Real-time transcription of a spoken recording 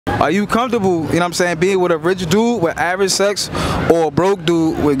Are you comfortable, you know what I'm saying, being with a rich dude with average sex or a broke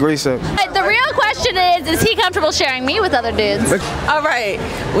dude with great sex? The real question is he comfortable sharing me with other dudes? All right,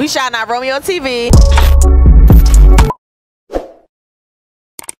 we shot out Romeo TV.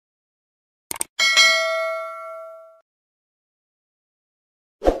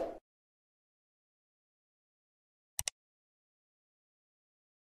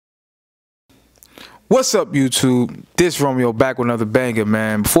 What's up, YouTube? This Romeo back with another banger,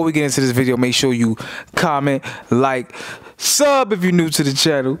 man. Before we get into this video, make sure you comment, like, sub if you're new to the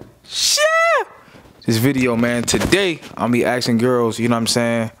channel. Share this video, man. Today, I'll be asking girls, you know what I'm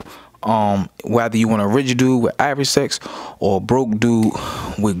saying, whether you want a rich dude with average sex or a broke dude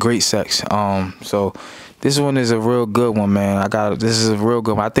with great sex. So this one is a real good one, man. This is a real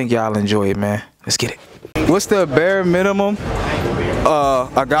good one. I think y'all enjoy it, man. Let's get it. What's the bare minimum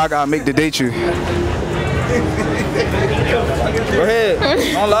a guy gotta make to date you? Go ahead,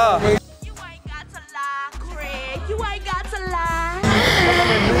 don't lie. You ain't got to lie, Craig. You ain't got to lie.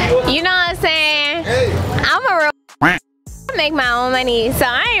 You know what I'm saying? I'm a real make my own money, so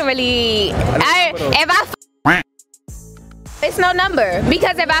I ain't really. It's no number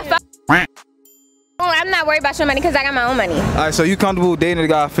because if I fuck, I'm not worried about your money because I got my own money. All right, so you comfortable dating a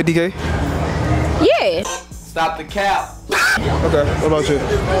guy 50K? Yeah. Stop the cap. Okay, what about you?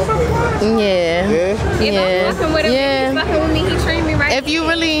 Yeah. If I'm fucking with him, if he's fucking with me, he treat me right. If you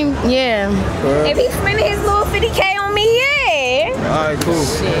really, yeah. If he's spending his little 50K on me, yeah. All right, cool.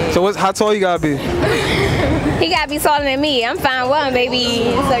 So how tall you gotta be? He gotta be taller than me. I'm 5'1",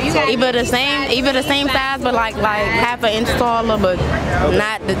 baby. So you got Either the same size, but like half an inch taller, but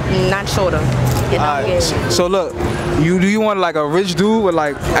not shorter. Alright, so look, do you want like a rich dude with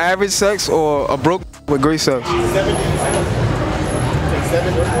like average sex or a broke with great sex?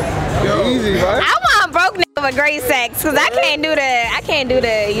 Easy, right? I want a broke nigga with great sex, cause I can't do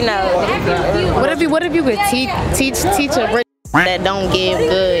the, you know. What if you could teach a rich that don't give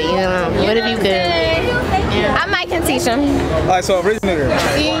good, you know? What if you could? I might can teach him. Alright, so a rich nigga.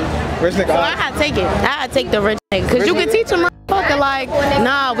 See? Rich nigga. So I gotta take it. I gotta take the rich nigga, cause you can teach a motherfucker like,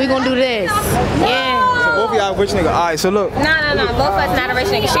 nah, we gonna do this. Yeah. So both of y'all rich nigga. Alright, so look. No. Both of us not a rich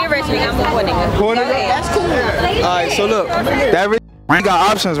nigga. She a rich nigga. I'm a poor nigga. Poor nigga? That's cool. Alright, so look, that rich he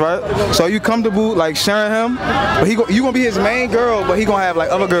got options, right? So you comfortable like sharing him? But you gonna be his main girl, but he gonna have like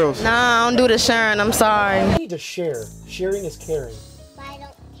other girls. Nah, I don't do the sharing. I'm sorry. You need to share. Sharing is caring. But I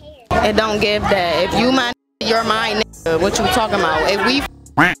don't care. It don't give that. If you my nigga, you're my nigga. What you talking about? If we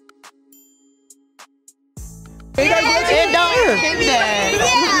it don't give that.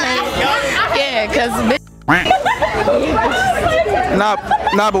 Yeah, cause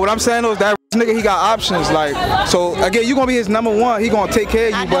Nah, but what I'm saying is that nigga, he got options, like, so again, you gonna be his number one, he gonna take care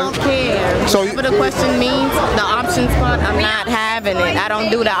of you, I don't care. So whatever the question means, the options part, I'm not having it. I don't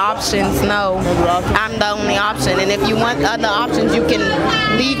do the options, no. I'm the only option, and if you want other options, you can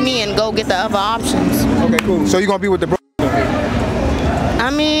leave me and go get the other options. Okay, cool. So you gonna be with the bro? I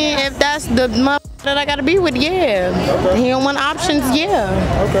mean, if that's the mother that I gotta be with, yeah. Okay. He don't want options, yeah.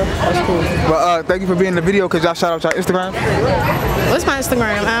 Okay, that's cool. Well, thank you for being in the video. Could y'all shout out your Instagram? What's my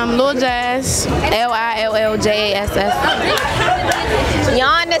Instagram? Lil Jazz, LILLJASS.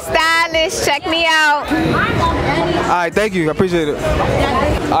 Y'all the stylist. Check me out. All right, thank you. I appreciate it.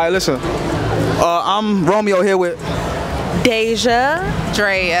 All right, listen. I'm Romeo here with Deja,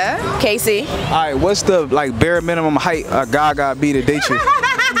 Drea, Casey. All right, what's the like bare minimum height a guy gotta be to date you?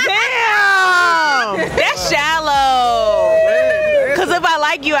 Damn, that's shallow. Cause if I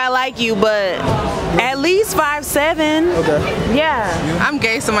like you, but at least 5'7". Okay. Yeah. I'm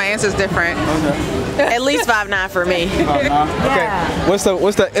gay, so my answer's different. Okay. At least 5'9" for me. Okay. Yeah. What's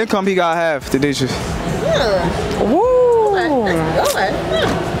the income he gotta have to date you? Woo. I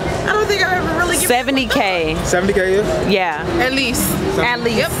don't think I ever really 70K. 70K? Yeah. At least. At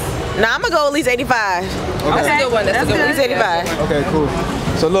least. Yep. Now I'm gonna go at least 85. Okay. That's a good one. That's a good one. At least 85. Okay, cool.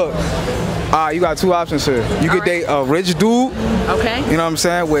 So look, you got two options here. You could date a rich dude, Okay. you know what I'm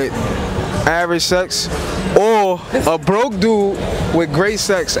saying, with average sex, or a broke dude with great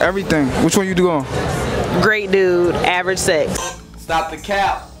sex, everything. Which one you doing? Great dude, average sex. Stop the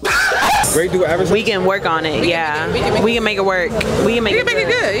cap. Great dude, average sex? We can work on it, yeah. We can make it work. We can make it it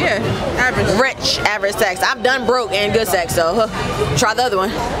good, yeah. Average. Rich, average sex. I've done broke and good sex, so try the other one.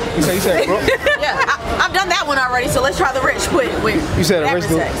 You said broke? Yeah, I've done that one already, so let's try the rich. You said a rich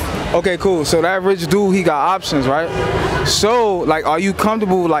dude? Sex. Okay, cool. So that rich dude, he got options, right? So, like, are you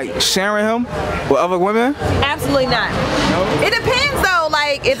comfortable, like, sharing him with other women? Absolutely not. No? It depends, though.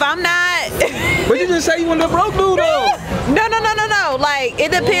 Like, if I'm not... But you just say you want a broke dude, though. No. Like,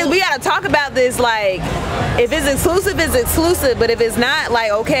 it depends. We gotta talk about this. Like, if it's exclusive, it's exclusive. But if it's not,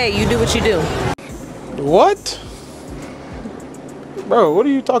 like, okay, you do what you do. What? Bro, what are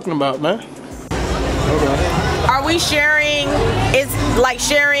you talking about, man? Are we sharing? It's like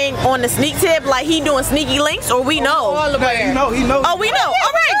sharing on the sneak tip, like he doing sneaky links, or we know? He knows. Oh, we know.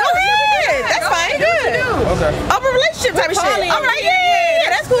 All right, go ahead. That's fine. Good. Okay. Open relationship type of shit. All right, yeah.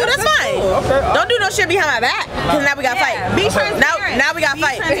 That's cool. That's fine. Okay. Don't do no shit behind my back, because now we got to fight. Be transparent. Now we got to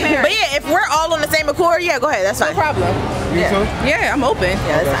fight. But yeah, if we're all on the same accord, yeah, go ahead. That's fine. No problem. You too? Yeah, I'm open.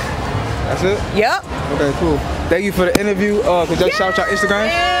 Yeah, that's fine. That's it? Yep. Okay, cool. Thank you for the interview. Could you shout out your Instagram?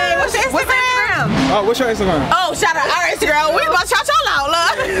 Hey, what's your Instagram? Oh, what's your Instagram? Oh, shout out our Instagram. We about to shout y'all out,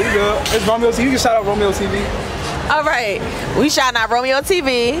 look. Yeah, you good. It's Romeo TV. You can shout out Romeo TV. All right, we shouting out Romeo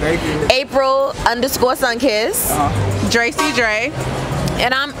TV. Thank you. April_Sunkiss. Dre C. Dre.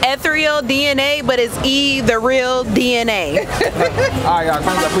 And I'm Ethereal DNA, but it's E the real DNA. All right, y'all.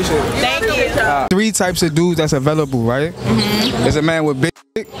 Thanks. I appreciate it. Thank you. 3 types of dudes that's available, right? There's a man with big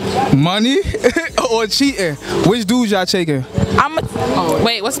money or cheating. Which dudes y'all taking?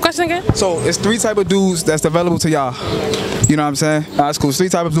 Wait, what's the question again? So it's 3 type of dudes that's available to y'all. You know what I'm saying? That's cool. 3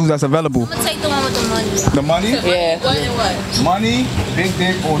 type of dudes that's available. I'm gonna take the one with the money. The money? Yeah. What and what? Money, big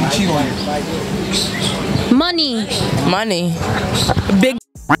dick, or he cheat on you. Money. Money. Big.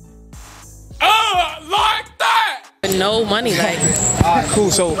 No money, like. Alright, cool.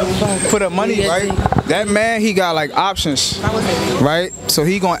 So for the money, right? That man, he got like options, right? So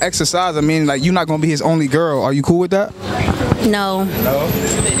he gonna exercise. I mean, like, you're not gonna be his only girl. Are you cool with that? No. No.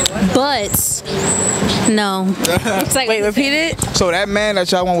 But no. It's like, Wait, repeat it. So that man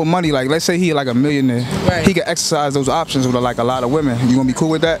that y'all want with money, like, let's say he like a millionaire, Right. he can exercise those options with like a lot of women. You gonna be cool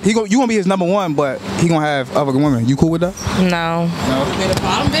with that? You gonna be his number one, but he gonna have other women. You cool with that? No. No.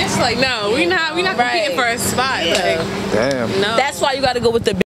 Bottom bitch, like, no, we not competing for a spot. Like, Damn. no. That's why you got to go with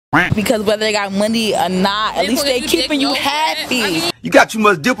the big, because whether they got money or not, at least they keeping you happy. You got too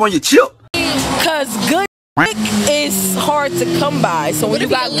much dip on your chip. Cause good dick is hard to come by. So when you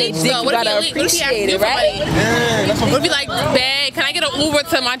got good dick, you gotta appreciate it, right? Would be like, babe, can I get an Uber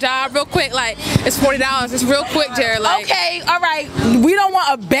to my job real quick? Like, it's $40. It's real quick, Jared. Like, Okay, all right. We don't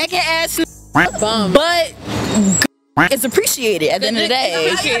want a begging ass, bum. but it's appreciated at the end of the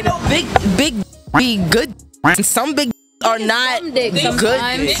day. Big be good, and some big are not some dick good.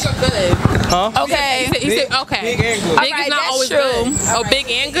 sometimes. Big or good? Huh? Okay. He said okay. Big and good. Big Alright, is not that's always true. good. Oh, big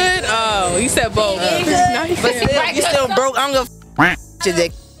and good? Oh, you said both. No, you But said you still broke. I'm gonna your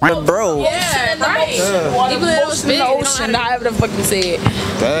dick, but bro. yeah, right. Even though it was big, you don't know how to- However the fuck you say it.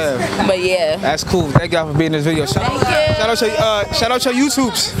 Damn. But yeah. That's cool. Thank y'all for being in this video. Shout out your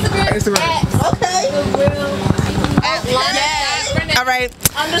YouTubes. Instagram. All right.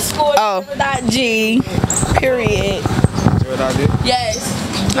 _G. Period. Yes.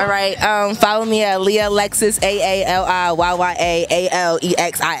 All right. Follow me at Leah Alexis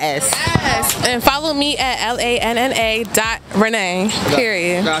AALIYYAALEXIS. Yes. And follow me at LANNA.Renee.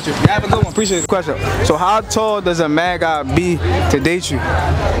 Period. Got you. Have a good one. Appreciate the question. So how tall does a man gotta be to date you?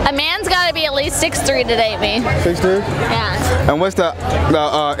 A man's gotta be at least 6'3" to date me. 6'3"? Yeah. And what's the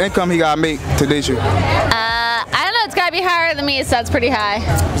income he gotta make to date you? I don't know, it's gotta be higher than me, so that's pretty high.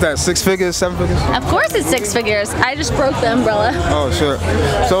 Is that 6 figures, 7 figures? Of course it's 6 figures. I just broke the umbrella. Oh, sure.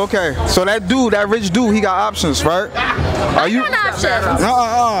 So, okay. So that dude, that rich dude, he got options, right? Are you? got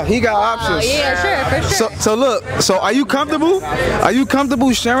options. He got options. Yeah, sure, for sure. So look, so are you comfortable? Are you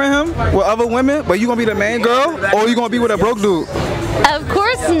comfortable sharing him with other women, but you gonna be the main girl, or you gonna be with a broke dude? Of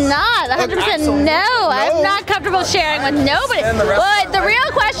course not. 100% no. I'm not comfortable sharing with nobody. But the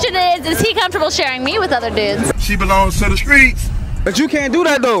real question is he comfortable sharing me with other dudes? She belongs to the streets. But you can't do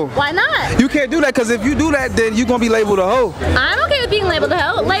that though. Why not? You can't do that because if you do that, then you gonna be labeled a hoe. I'm okay with being labeled a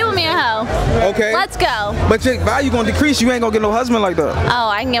hoe. Label me a hoe. Okay. Let's go. But your value gonna decrease. You ain't gonna get no husband like that. Oh,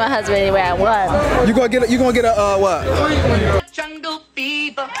 I can get my husband anywhere I want. You gonna get a what? Jungle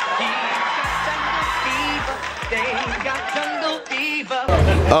fever.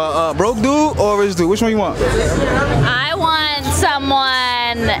 Broke dude or rich dude? Which one you want? I want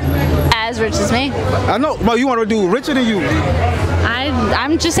someone as rich as me. I know. But you want to do richer than you.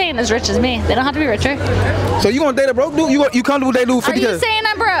 I'm just saying as rich as me. They don't have to be richer. So you gonna date a broke dude? You comfortable with that dude 50K? Are you saying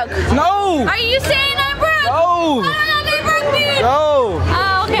I'm broke? No. Are you saying I'm broke? No. I don't date broke dudes. No.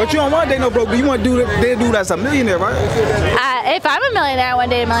 Oh, okay. But you don't want to date no broke dude. You want to date a dude that's a millionaire, right? If I'm a millionaire, I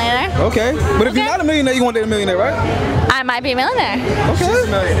want to date a millionaire. Okay. But if you're not a millionaire, you want to date a millionaire, right? I might be a millionaire. Okay.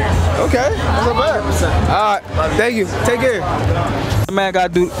 Okay. That's not bad. All right. Thank you. Take care. The man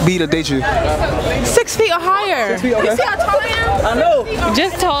got to be to date you. 6 feet or higher. 6 feet, okay. You see how tall I am? I know.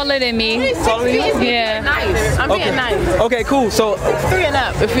 Just taller than me. Taller than you? Yeah. Nice. I'm being nice. Okay, cool. So 6'3" and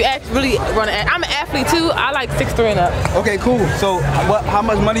up. If we really run an, I'm an athlete too. I like 6'3" and up. okay, cool. So how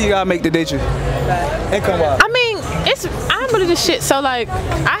much money you gotta make to date you? Income wise. I mean, I'm really the shit. So like,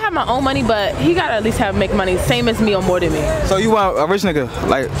 I have my own money, but he gotta at least make money, same as me or more than me. So you want a rich nigga,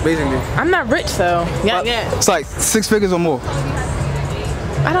 like basically? I'm not rich, so yeah. It's like 6 figures or more.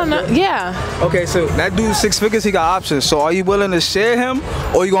 I don't know. Yeah. Okay, so that dude 6 figures, he got options. So are you willing to share him,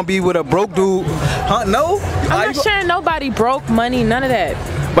 or you gonna be with a broke dude? Huh? No. I'm not sharing nobody, broke, money, none of that.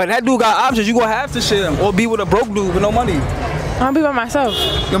 But that dude got options. You gonna have to share him, or be with a broke dude with no money. I'm gonna be by myself.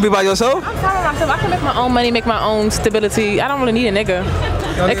 You gonna be by yourself? I'm fine by myself. I can make my own money, make my own stability. I don't really need a nigga.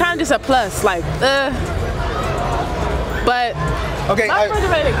 It kind of just a plus, like, but okay. my friends are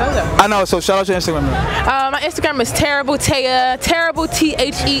ready to go though. I know. So shout out your Instagram. My Instagram is terrible Tea, terrible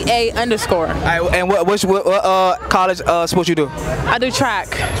THEA_. All right, and what college sports you do? I do track.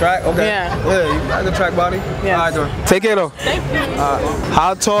 Track. Okay. Yeah. Yeah, you got a track body. Yeah. All right, girl. Take care though. Thank you.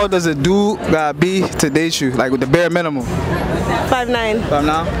 How tall does a dude gotta be to date you? Like with the bare minimum? 5'9".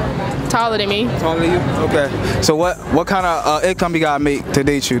 5'9". Taller than me. Taller than you? Okay. So what kind of income you gotta make to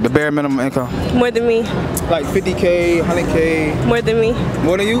date you? The bare minimum income? More than me. Like 50K, 100K. More than me.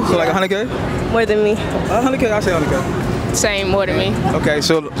 More than you? So like 100K? More than me. 100K. I say 100K. Same, more than me. Okay.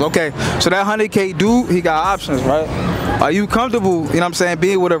 So that 100K dude, he got options, right? Are you comfortable? You know what I'm saying?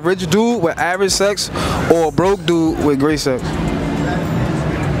 Being with a rich dude with average sex, or a broke dude with great sex?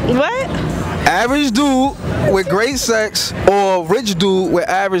 What? Average dude with great sex, or a rich dude with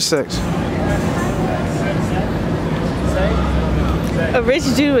average sex? A rich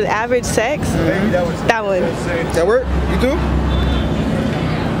dude with average sex? That one. That work? You do?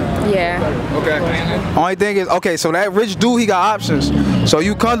 Yeah. Okay. Only thing is, okay, so that rich dude, he got options. So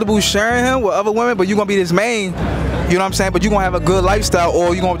you comfortable sharing him with other women, but you gonna be this main, you know what I'm saying? But you gonna have a good lifestyle,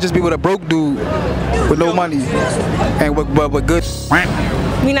 or you gonna just be with a broke dude with no money and with good.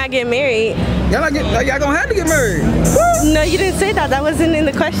 We not getting married. Y'all gonna have to get married. No, you didn't say that. That wasn't in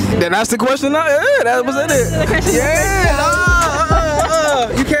the question. Then that's the question now. Yeah, that was in it. Yeah.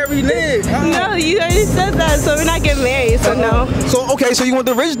 You can't renege. No, you already said that, so we're not getting married, so no. So okay, so you want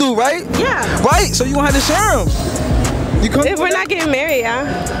the rich dude, right? Yeah. Right. So you gonna have to share him. If we're not getting married,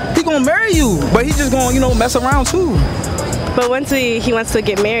 yeah. He gonna marry you, but he just gonna, you know, mess around too. But once he wants to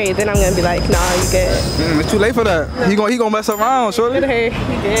get married, then I'm gonna be like, nah, you good. It's too late for that. He gonna mess around, shorty. Look at her,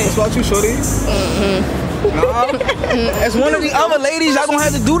 he good. What's about you, shorty? Nah. As one of the other ladies, y'all gonna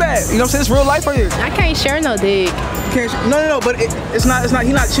have to do that. You know what I'm saying? It's real life for you. I can't share no dick. No, but it's not. He's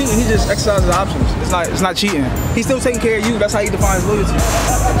not cheating. He just exercises options. It's not cheating. He's still taking care of you. That's how he defines loyalty.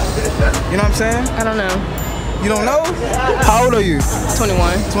 You know what I'm saying? I don't know. You don't know? How old are you?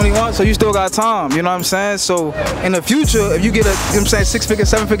 21. 21. So you still got time. You know what I'm saying? So in the future, if you get a, you know what I'm saying, 6-figure,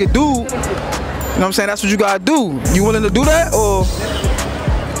 7-figure dude, you know what I'm saying? That's what you gotta do. You willing to do that, or?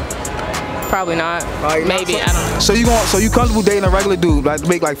 Probably not. Maybe, I don't know. So you comfortable dating a regular dude, like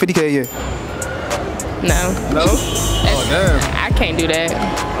make like 50K a year? No. No? Oh damn. I can't do that.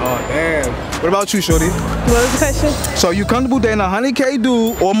 Oh damn. What about you, shorty? What was the question? So you comfortable dating a 100K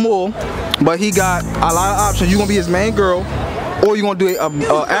dude or more, but he got a lot of options. You gonna be his main girl, or you gonna do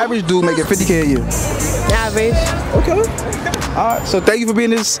a average dude making 50K a year? Average. Okay. All right. So thank you for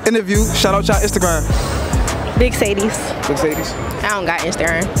being in this interview. Shout out y'all Instagram. Big Sadies. Big Sadies. I don't got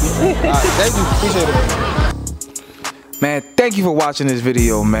Instagram. All right. Thank you. Appreciate it. Man, thank you for watching this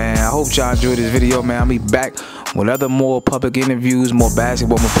video, man. I hope y'all enjoyed this video, man. I'll be back with other more public interviews, more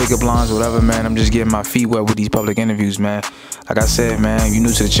basketball, more pickup lines, whatever, man. I'm just getting my feet wet with these public interviews, man. Like I said, man, if you're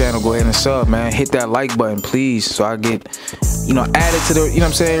new to the channel, go ahead and sub, man. Hit that like button, please, so I get, you know, added to the, you know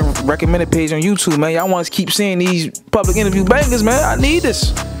what I'm saying, recommended page on YouTube, man. Y'all want to keep seeing these public interview bangers, man. I need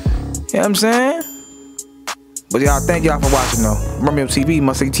this. You know what I'm saying? But y'all, thank y'all for watching, though. Romeo TV,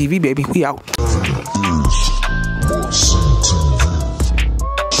 Must Say TV, baby. We out.